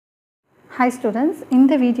Hi students, in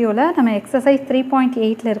the video la nama exercise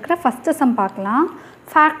 3.8 la irukra first sum paakalam.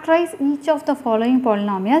 Factorize each of the following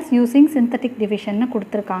polynomials using synthetic division nu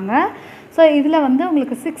kuduthirukanga. So idhula vandu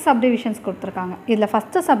ungalku 6 subdivisions kuduthirukanga. Idhula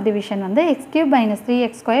first subdivision vandu x cube minus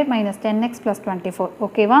 3x squared minus 10x plus 24.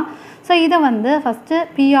 Okay va? So idha vandu first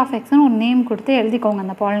p of x nu name kuduthu eludhikonga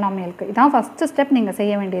அந்த polynomialku. Idha first step neenga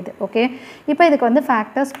seiya vendiyadhu. Okay? இப்போ இதுக்கு வந்து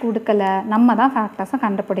factors கொடுக்கல. நம்ம தான் factors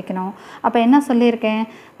கண்டுபிடிக்கணும். அப்ப என்ன சொல்லியிருக்கேன்?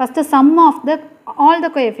 First sum of the all the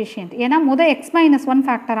coefficient. ஏனா முத x minus 1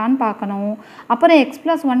 factor ஆன் பார்க்கணும். அப்புறம் x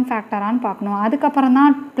plus 1 factor ஆன் பார்க்கணும். அதுக்கு அப்புறம்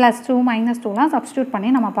தான் plus 2 minus 2 லாம் சப்ஸ்டிட்யூட் பண்ணி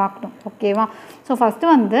நம்ம பார்க்கணும். ஓகேவா? சோ ஃபர்ஸ்ட்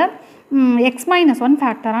வந்து x minus 1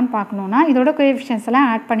 factor ஆன் பார்க்கணும்னா இதோட coefficients எல்லாம்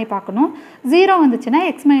ஆட் பண்ணி பார்க்கணும். 0 வந்துச்சுனா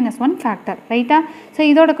x minus 1 factor. ரைட்டா? சோ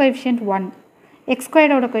இதோட coefficient 1. x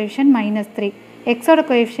squared ஓட coefficient minus 3. x ஓட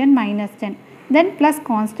coefficient minus 10. Then plus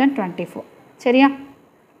constant 24. சரியா?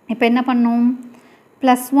 இப்போ என்ன பண்ணனும்?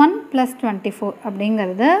 plus 1 plus 24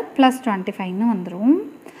 அப்படிங்கிறது plus 25 ன்னு வந்துரும்.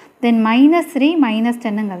 Then minus 3 minus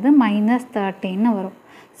 10 ங்கிறது minus 13 ன்னு வரும்.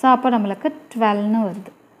 சோ அப்ப நமக்கு 12 ன்னு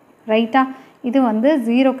வருது. ரைட்டா? இது வந்து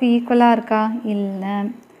 0 க்கு ஈக்குவலா இருக்கா? இல்ல.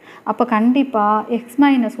 அப்ப கண்டிப்பா x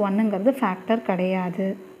minus 1 ங்கிறது ஃபேக்டர் கிடையாது.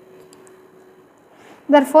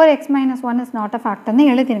 Therefore x minus 1 is not a factor ன்னு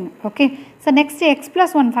எழுதிருங்க. Okay. So next x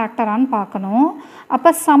plus 1 factor on பார்க்கணும்.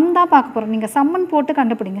 அப்ப sum தான் பார்க்க போறோம். நீங்க sum ன்னு போட்டு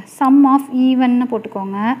கண்டுபிடிங்க. sum of even ன்னு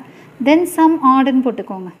போட்டுக்கோங்க. Then sum odd ன்னு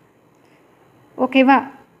போட்டுக்கோங்க. ஓகேவா?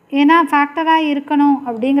 ஏனா ஃபேக்டரா இருக்கணும்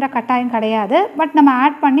அப்படிங்கற கட்டாயம் கிடையாது. பட் நம்ம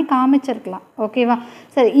ஆட் பண்ணி காமிச்சிருக்கலாம். ஓகேவா?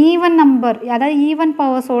 சரி ஈவன் நம்பர் அதாவது ஈவன்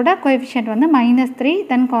பவர்ஸோட கோஎஃபிஷியன்ட் வந்து -3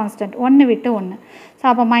 then constant 1 விட்டு 1. சோ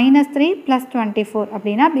அப்ப -3 plus 24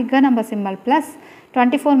 அப்படினா bigger number symbol plus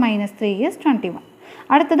 24 minus 3 is 21.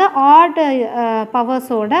 அடுத்தது odd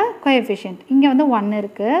பவர்ஸோட கோஎஃபிஷியன்ட் இங்க வந்து 1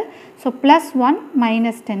 இருக்கு. சோ +1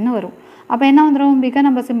 -10 வரும். அப்ப என்ன வந்துரும்? bigger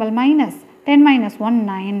number symbol minus 10 minus 1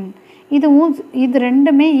 9. இது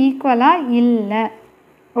ரெண்டுமே ஈக்குவலா இல்ல.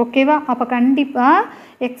 ஓகேவா? அப்ப கண்டிப்பா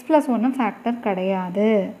x plus 1 ஃபேக்டர் கிடையாது.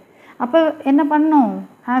 அப்ப என்ன பண்ணனும்?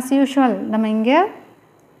 as usual நம்ம இங்க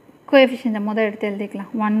கோஎஃபிஷியன்ட் முத எடுத்து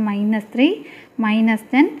எழுதிக்கலாம். 1 -3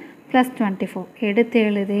 -10 plus 24 எடுத்து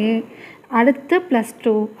எழுதி அடுத்து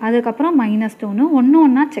 +2 அதுக்கு அப்புறம் -2 ன்னு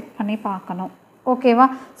ஒண்ணா செக் பண்ணி பார்க்கணும். ஓகேவா?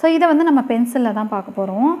 சோ இத வந்து நம்ம பென்சில்ல தான் பார்க்க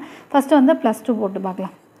போறோம். ஃபர்ஸ்ட் வந்து +2 போட்டு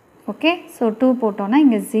பார்க்கலாம். ஓகே. சோ 2 போட்டோம்னா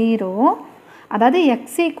இங்க 0 அதாவது x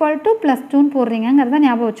 = +2 ன்னு போடுறீங்கங்கறத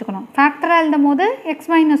ஞாபகம் வச்சுக்கணும். ஃபேக்டரா எழுதும்போது x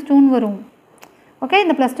 - 2 ன்னு வரும். ஓகே.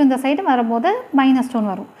 இந்த +2 இந்த சைடு வரும்போது -2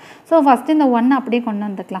 ன்னு வரும். சோ ஃபர்ஸ்ட் இந்த 1 அப்படியே கொண்டு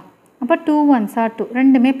வந்துக்கலாம். அப்ப 2 1s are 2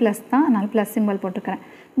 ரெண்டுமே ப்ளஸ் தான். அதனால ப்ளஸ் சிம்பல் போட்டுக்கறேன்.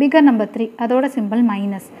 bigger number 3 அதோட சிம்பல்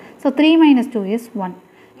மைனஸ். So 3 - 2 is 1.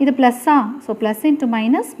 இது ப்ளஸ்ஸா? So plus *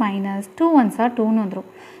 minus minus 2 1s are 2 ன்னு வந்துரும்.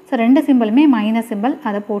 சோ ரெண்டு சிம்பலுமே மைனஸ் சிம்பல்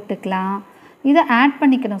அத போட்டுக்கலாம். இத ஆட்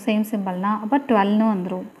பண்ணிக்கணும் சேம் சிம்பல்னா. அப்ப 12 ன்னு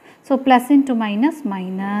வந்துரும். So plus * minus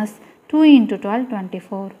minus 2 * 12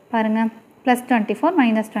 24. பாருங்க. +24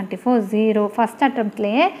 -24 0 ஃபர்ஸ்ட்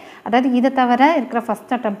அட்டெம்ப்ட்லயே அதாவது இத தவிர இருக்கிற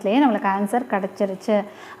ஃபர்ஸ்ட் அட்டெம்ப்ட்லயே நமக்கு ஆன்சர் கிடைச்சிருச்சு.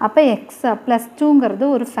 அப்ப x +2 ங்கிறது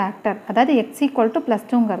ஒரு ஃபேக்டர். அதாவது x =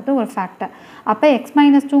 +2 ங்கிறது ஒரு ஃபேக்டர். அப்ப x -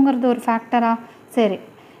 2 ங்கிறது ஒரு ஃபேக்டரா? சரி.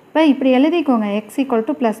 இப்போ இப்படி எழுதிக்கோங்க. x =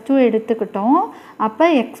 +2 எடுத்துக்கிட்டோம். அப்ப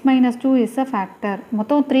x - 2 is a factor.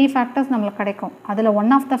 மொத்தம் 3 ஃபேக்டர்ஸ் நமக்கு கிடைக்கும். அதுல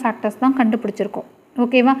one of the factors தான் கண்டுபிடிச்சிருக்கோம்.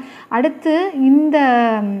 ஓகேவா? அடுத்து இந்த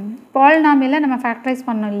பாலினாமியலை நம்ம ஃபேக்டரைஸ்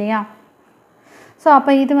பண்ணோம் இல்லையா? சோ அப்ப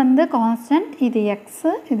இது வந்து கான்ஸ்டன்ட், இது x,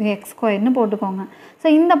 இது x² ன்னு போட்டுக்கோங்க. சோ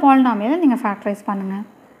இந்த பாலினாமியலை நீங்க ஃபேக்டரைஸ் பண்ணுங்க.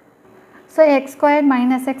 சோ x²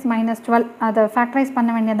 - x - 12 அத ஃபேக்டரைஸ் பண்ண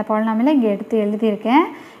வேண்டிய அந்த பாலினாமியலை இங்க எடுத்து எழுதி இருக்கேன்.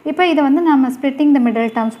 இப்போ இத வந்து நாம ஸ்ப்ளிட்டிங் தி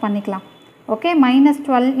மிடில் டர்ம்ஸ் பண்ணிக்கலாம். ஓகே.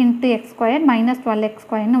 -12 * x²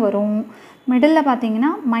 -12x² ன்னு வரும். மிடில்ல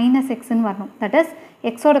பாத்தீங்கன்னா -x ன்னு வரணும். தட் இஸ்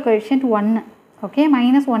x ஓட கோஎஃபிஷியன்ட் 1. ஓகே.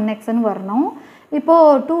 -1x ன்னு வரணும். இப்போ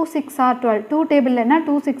 2 6 are 12 2 டேபிள்லனா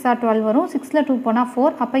 2 6 are 12 வரும். 6ல 2 போனா 4.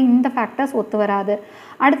 அப்ப இந்த ஃபேக்டர்ஸ் ஒத்து வராது.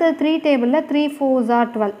 அடுத்து 3 டேபிள்ல 3 4s are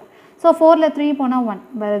 12. சோ 4ல 3 போனா 1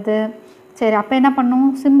 வருது. சரி அப்ப என்ன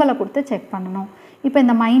பண்ணனும்? சிம்பலை கொடுத்து செக் பண்ணனும். இப்போ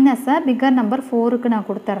இந்த மைனஸை பிகர் நம்பர் 4க்கு நான்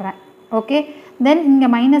கொடுத்துறேன். ஓகே. தென் இங்க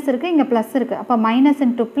மைனஸ் இருக்கு, இங்க பிளஸ் இருக்கு. அப்ப மைனஸ்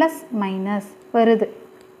 * பிளஸ் மைனஸ் வருது.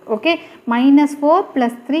 ஓகே. -4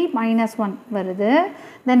 + 3 -1 வருது.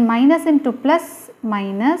 தென் minus * plus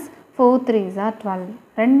minus 4 3s are 12.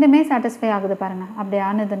 ரெண்டுமே satisfy ஆகுது பாருங்க. அப்படி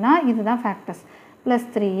ஆனதுனா இதுதான் ஃபேக்டர்ஸ்.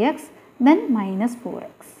 +3x then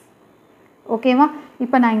 -4x. ஓகேவா?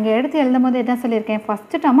 இப்போ நான் இங்க எடுத்து எழுதும்போது என்ன சொல்லிருக்கேன்?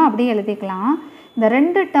 ஃபர்ஸ்ட் டேர்ம் அப்படியே எழுதிக்கலாம். இந்த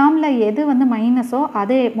ரெண்டு டேர்ம்ல எது வந்து மைனஸோ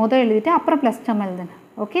அதே முத எழுதிட்டு அப்புறம் ப்ளஸ் டேர்ம் எழுதுங்க.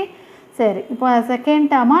 ஓகே. சரி. இப்போ செகண்ட்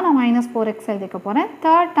டேர்மா நான் -4x எழுதிக்க போறேன்.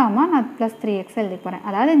 தேர்ட் டேர்மா நான் +3x எழுதிக்க போறேன்.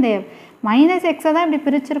 அதாவது இந்த -x தான் இப்படி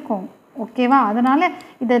பிரிச்சிருக்கோம். ஓகேவா? அதனால்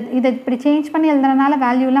இதை இப்படி சேஞ்ச் பண்ணி எழுதுறதுனால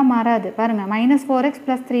வேல்யூலாம் மாறாது பாருங்கள். -4x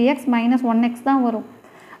 + 3x - 1x தான் வரும்.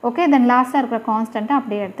 ஓகே, தென் லாஸ்ட்டாக இருக்கிற கான்ஸ்டண்ட்டை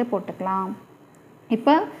அப்படியே எடுத்து போட்டுக்கலாம்.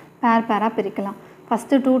 இப்போ பேராக பிரிக்கலாம்.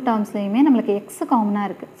 ஃபஸ்ட்டு 2 டேர்ம்ஸ்லேயுமே நம்மளுக்கு எக்ஸ் காமனாக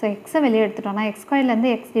இருக்குது. ஸோ எக்ஸை வெளியே எடுத்துட்டோம்னா x2லேருந்து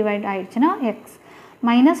எக்ஸ் டிவைட் ஆகிடுச்சுன்னா எக்ஸ்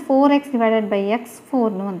 -4x / x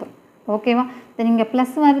 4ன்னு வந்துடும். ஓகேவா? இது நீங்கள்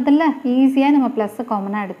ப்ளஸ் வருதில்ல, ஈஸியாக நம்ம ப்ளஸ்ஸை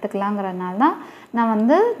காமனாக எடுத்துக்கலாங்கிறதுனால தான் நான்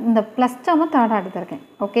வந்து இந்த ப்ளஸ் டேர்மை தேர்டாக எடுத்துருக்கேன்.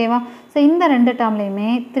 ஓகேவா? ஸோ இந்த 2 டேர்ம்லேயுமே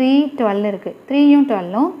 3 12 இருக்குது. 3யும்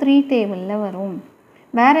 12ம் 3 டேபிளில் வரும்.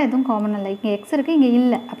 வேறு எதுவும் காமன் இல்லை. இங்கே எக்ஸ் இருக்குது, இங்கே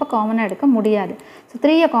இல்லை, அப்போ காமனாக எடுக்க முடியாது. ஸோ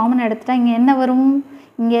 3யை காமனாக எடுத்துட்டா இங்கே என்ன வரும்?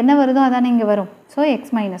 இங்கே என்ன வருதோ அதானே இங்கே வரும். ஸோ x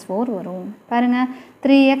 - 4 வரும். பாருங்கள்,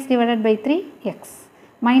 3x / 3 x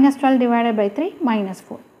 -12 / 3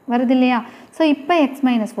 -4 வருது இல்லையா? ஸோ இப்போ x -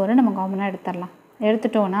 4 நம்ம காமனாக எடுத்துடலாம்.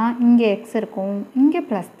 எடுத்துட்டோன்னா இங்கே எக்ஸ் இருக்கும், இங்கே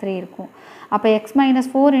 +3 இருக்கும். அப்போ x -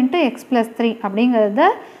 4 × x + 3 அப்படிங்கிறது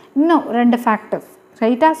இன்னும் 2 ஃபேக்டர்ஸ்,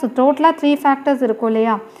 ரைட்டா? ஸோ டோட்டலாக 3 ஃபேக்டர்ஸ் இருக்கும்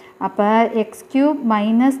இல்லையா? அப்போ x³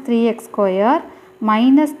 - 3x²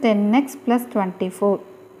 -10x + 24.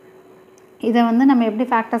 இதை வந்து நம்ம எப்படி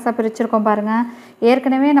ஃபேக்டர்ஸாக பிரிச்சுருக்கோம் பாருங்கள்.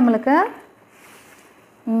 ஏற்கனவே நம்மளுக்கு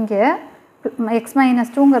இங்கே x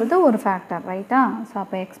 - 2ங்கிறது ஒரு ஃபேக்டர், ரைட்டா? ஸோ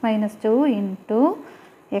அப்போ x - 2 ×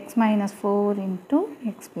 x - 4 ×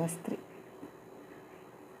 x + 3.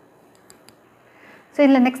 ஸோ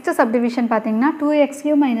இதில் நெக்ஸ்ட்டு சப்டிவிஷன் பார்த்தீங்கன்னா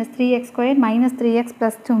 2x³ - 3x² -3x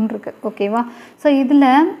 + 2 இருக்குது. ஓகேவா? ஸோ இதில்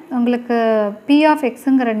உங்களுக்கு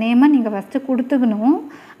p(x)ங்கிற நேமை நீங்கள் ஃபஸ்ட்டு கொடுத்துக்கணும்.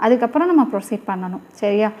 அதுக்கப்புறம் நம்ம ப்ரொசீட் பண்ணணும்.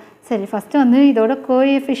 சரியா? சரி, ஃபஸ்ட்டு வந்து இதோட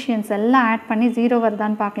கோஎஃபிஷியன்ஸ் எல்லாம் ஆட் பண்ணி 0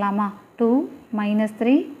 வருதான்னு பார்க்கலாமா? 2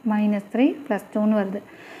 -3 -3 + 2ன்னு வருது.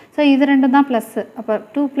 ஸோ இது ரெண்டும் தான் ப்ளஸ்ஸு. அப்போ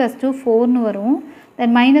 2 + 2 4ன்னு வரும்.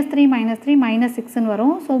 தென் -3 -3 -6ன்னு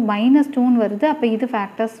வரும். ஸோ -2ன்னு வருது. அப்போ இது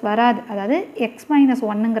ஃபேக்டர்ஸ் வராது, அதாவது x -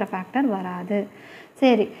 1ங்கிற ஃபேக்டர் வராது.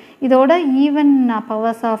 சரி, இதோட ஈவன்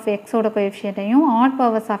பவர்ஸ் ஆஃப் எக்ஸோட கோஎஃபிஷியன்ட்டையும் ஆட்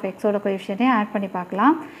பவர்ஸ் ஆஃப் எக்ஸோட கோஎஃபிஷியன்ட்டையும் ஆட் பண்ணி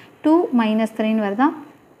பார்க்கலாம். 2 - 3ன்னு வருதா?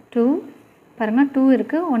 2 பாருங்கள், 2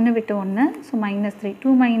 இருக்குது, 1 விட்டு 1. ஸோ -3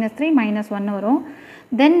 2 - 3 -1 வரும்.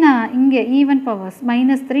 தென் இங்கே ஈவன் பவர்ஸ்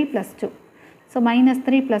 -3 + 2. ஸோ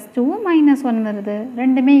 -3 + 2 -1 வருது.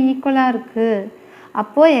 ரெண்டுமே ஈக்குவலாக இருக்குது.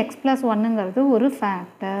 அப்போது x + 1ங்கிறது ஒரு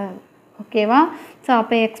ஃபேக்டர். ஓகேவா? ஸோ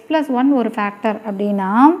அப்போ x + 1 ஒரு ஃபேக்டர்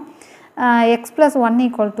அப்படின்னா x + 1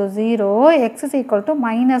 = 0, x =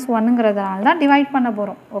 -1ங்கிறதுனால தான் டிவைட் பண்ண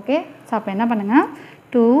போகிறோம். ஓகே? ஸோ அப்போ என்ன பண்ணுங்கள்,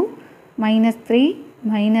 2 -3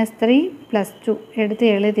 -3 + 2 எடுத்து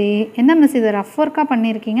எழுதி, என்ன மிஸ் இது ரஃப் ஒர்க்காக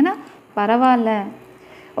பண்ணியிருக்கீங்கன்னா பரவாயில்ல.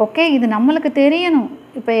 ஓகே, இது நம்மளுக்கு தெரியணும்.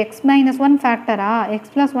 இப்போ x - 1 ஃபேக்டரா x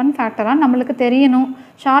 + 1 ஃபேக்டரா நம்மளுக்கு தெரியணும்.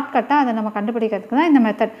 ஷார்ட்கட்டாக அதை நம்ம கண்டுபிடிக்கிறதுக்கு தான் இந்த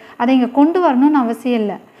மெத்தட். அதை இங்கே கொண்டு வரணும்னு அவசியம்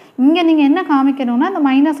இல்லை. இங்கே நீங்கள் என்ன காமிக்கணும்னா அந்த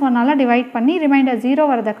 -1ஆல் டிவைட் பண்ணி ரிமைண்டர் 0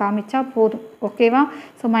 வரதை காமிச்சா போதும். ஓகேவா?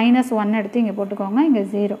 ஸோ -1 எடுத்து இங்கே போட்டுக்கோங்க, இங்கே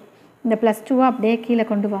 0. இந்த +2 அப்படியே கீழே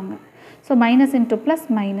கொண்டு வாங்க. So -(+)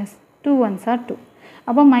 -2 1s are 2.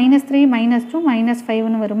 அப்போ -3 -2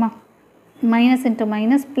 -5ன்னு வருமா?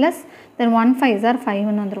 -(-) ப்ளஸ் தென் 1 5s are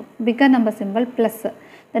 5ன்னு வந்துடும். Bigger number simple plus.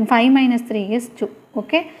 Then 5 - 3 is 2.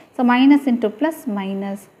 Okay? So -(+)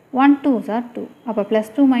 -1 2s are 2. அப்போ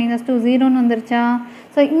 +2 -2 0ன்னு வந்துருச்சா?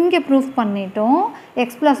 ஸோ இங்கே ப்ரூஃப் பண்ணிட்டோம் x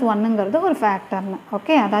 + 1ங்கிறது ஒரு ஃபேக்டர்னு.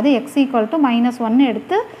 ஓகே, அதாவது x = -1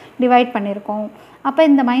 எடுத்து டிவைட் பண்ணியிருக்கோம். அப்போ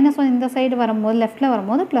இந்த -1 இந்த சைடு வரும்போது லெஃப்ட்டில்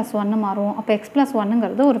வரும்போது +1 மாறும். அப்போ x +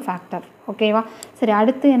 1ங்கிறது ஒரு ஃபேக்டர். ஓகேவா? சரி,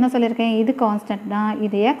 அடுத்து என்ன சொல்லியிருக்கேன், இது கான்ஸ்டன்ட் தான்,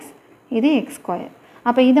 இது x, இது x².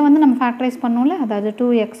 அப்போ இதை வந்து நம்ம ஃபேக்டரைஸ் பண்ணோம்ல, அதாவது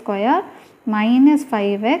 2x² -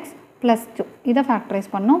 5x + 2 இதை ஃபேக்டரைஸ்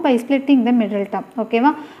பண்ணோம் by splitting the middle term.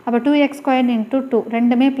 ஓகேவா? அப்போ 2x² × 2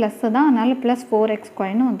 ரெண்டுமே ப்ளஸ்ஸு தான், அதனால்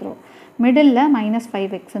 +4x² வந்துடும். மிடில்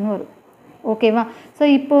 -5xன்னு வரும். ஓகேவா? ஸோ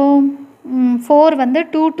இப்போது 4 வந்து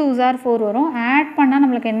 2 2s are 4 வரும். ஆட் பண்ணால்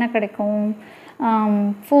நம்மளுக்கு என்ன கிடைக்கும்?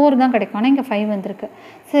 4 தான் கிடைக்கும். ஆனால் இங்கே 5 வந்திருக்கு.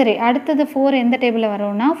 சரி, அடுத்தது 4 எந்த டேபிளில்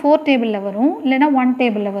வரும்னா 4 டேபிளில் வரும், இல்லைனா 1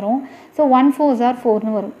 டேபிளில் வரும். ஸோ 1 4s are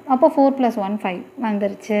 4ன்னு வரும். அப்போ 4 + 1 5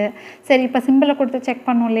 வந்துருச்சு. சரி, இப்போ சிம்பிளை கொடுத்து செக்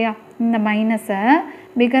பண்ணோம் இல்லையா? இந்த மைனஸை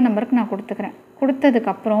பிகர் நம்பருக்கு நான் கொடுத்துக்கிறேன்.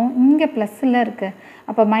 கொடுத்ததுக்கப்புறம் இங்கே ப்ளஸ்ஸில் இருக்குது.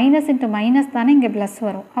 அப்போ -(-) தானே இங்கே ப்ளஸ்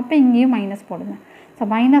வரும். அப்போ இங்கேயும் மைனஸ் போடுங்க. ஸோ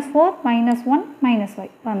 -4 -1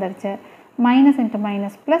 -5 வந்துருச்சு.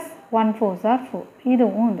 -(-) ப்ளஸ் 1 4s are 4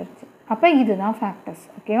 இதுவும் வந்துருச்சு. அப்போ இதுதான் ஃபேக்டர்ஸ்.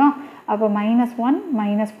 ஓகேவா? அப்போ -1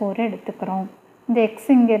 -4 எடுத்துக்கிறோம். இந்த எக்ஸ்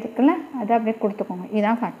இங்கே இருக்குல்ல, அதை அப்படியே கொடுத்துக்கோங்க.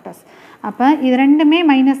 இதுதான் ஃபேக்டர்ஸ். அப்போ இது ரெண்டுமே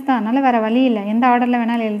மைனஸ் தான், அதனால் வேறு வழி இல்லை, எந்த ஆர்டரில்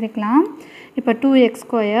வேணாலும் எழுதிக்கலாம். இப்போ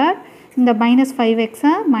 2x² இந்த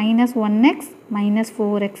 -5xஐ -1x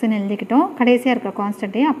 -4xன்னு எழுதிக்கிட்டோம். கடைசியாக இருக்கிற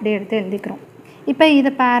கான்ஸ்டன்ட்டையும் அப்படியே எடுத்து எழுதிக்கிறோம். இப்போ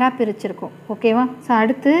இதை பேராக பிரிச்சிருக்கோம். ஓகேவா? ஸோ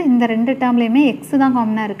அடுத்து இந்த 2 டேர்ம்லேயுமே எக்ஸு தான்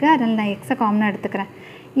காமனாக இருக்குது, அதனால் நான் எக்ஸை காமனாக எடுத்துக்கிறேன்.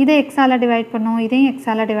 இதை எக்ஸால் டிவைட் பண்ணணும், இதையும்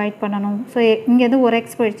எக்ஸால் டிவைட் பண்ணணும். ஸோ இங்கேருந்து ஒரு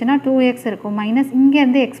எக்ஸ் போயிடுச்சுன்னா 2x இருக்கும், மைனஸ்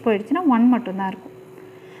இங்கேருந்து எக்ஸ் போயிடுச்சுன்னா 1 மட்டும்தான் இருக்கும்.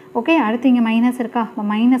 ஓகே, அடுத்து இங்கே மைனஸ் இருக்கா, அப்போ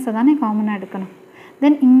மைனஸை தானே காமனாக எடுக்கணும்.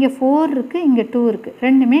 தென் இங்கே 4 இருக்குது, இங்கே 2 இருக்குது,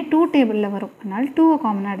 ரெண்டுமே 2 டேபிளில் வரும், அதனால் 2வை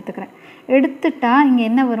காமனாக எடுத்துக்கிறேன். எடுத்துட்டா இங்கே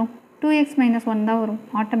என்ன வரும், 2x - 1 தான் வரும்.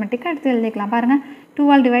 ஆட்டோமேட்டிக்காக எடுத்து எழுதிக்கலாம். பாருங்கள்,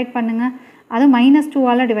 2ஆல் டிவைட் பண்ணுங்கள், அது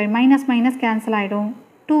 -2ஆல் டிவைட், மைனஸ் மைனஸ் கேன்சல் ஆகிடும்.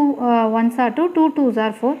 2 1s are 2, 2 2s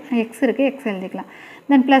are 4, X இருக்குது, எக்ஸ் எழுதிக்கலாம்.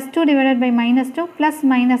 தென் +2 divided by -2, plus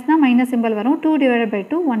மைனஸ்னால் minus simple வரும், 2 டிவைடட் பை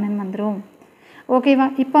 2 1 வந்துடும். ஓகேவா,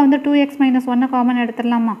 இப்போ வந்து 2x - 1 காமன்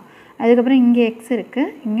எடுத்துடலாமா. அதுக்கப்புறம் இங்கே எக்ஸ்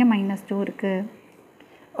இருக்குது, இங்கே -2 இருக்குது.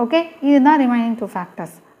 ஓகே, இதுதான் ரிமைனிங் 2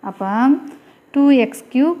 ஃபேக்டர்ஸ். அப்போ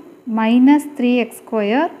 2x³ -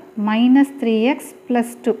 3x² - 3x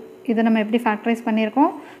 + 2 இதை நம்ம எப்படி ஃபேக்டரைஸ்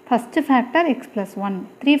பண்ணியிருக்கோம். ஃபஸ்ட்டு ஃபேக்டர் x + 1,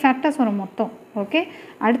 3 ஃபேக்டர்ஸ் வரும் மொத்தம். ஓகே,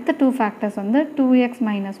 அடுத்த 2 ஃபேக்டர்ஸ் வந்து 2x -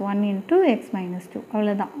 1 × x - 2,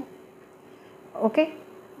 அவ்வளோதான். Okay,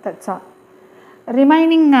 that's all.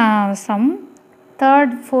 Remaining some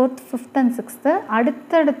 3rd, 4th, 5th and 6th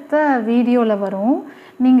அடுத்தடுத்த வீடியோவில் வரும்.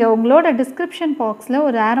 நீங்கள் உங்களோட டிஸ்கிரிப்ஷன் பாக்ஸில்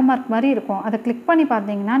ஒரு ஏரோ மார்க் மாதிரி இருக்கும், அதை கிளிக் பண்ணி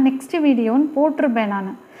பார்த்தீங்கன்னா நெக்ஸ்ட் வீடியோன்னு போட்டிருப்பேன்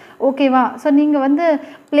நான். ஓகேவா, ஸோ நீங்கள் வந்து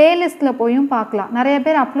ப்ளேலிஸ்ட்டில் போயும் பார்க்கலாம். நிறைய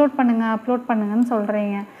பேர் அப்லோட் பண்ணுங்கன்னு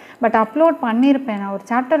சொல்கிறீங்க, பட் அப்லோட் பண்ணியிருப்பேன். நான் ஒரு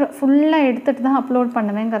சாப்டர் ஃபுல்லாக எடுத்துகிட்டு தான் அப்லோட்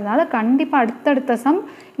பண்ணுவேங்கிறதுனால கண்டிப்பாக அடுத்தடுத்த சம்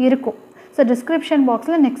இருக்கும். ஸோ டிஸ்கிரிப்ஷன்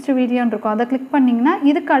பாக்ஸில் நெக்ஸ்ட் வீடியோன்னு இருக்கும், அதை கிளிக் பண்ணிங்கன்னா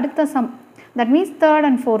இதுக்கு அடுத்த some, that means 3rd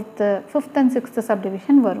and 4th, 5th and 6th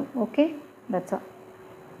subdivision வரும். Okay, that's all.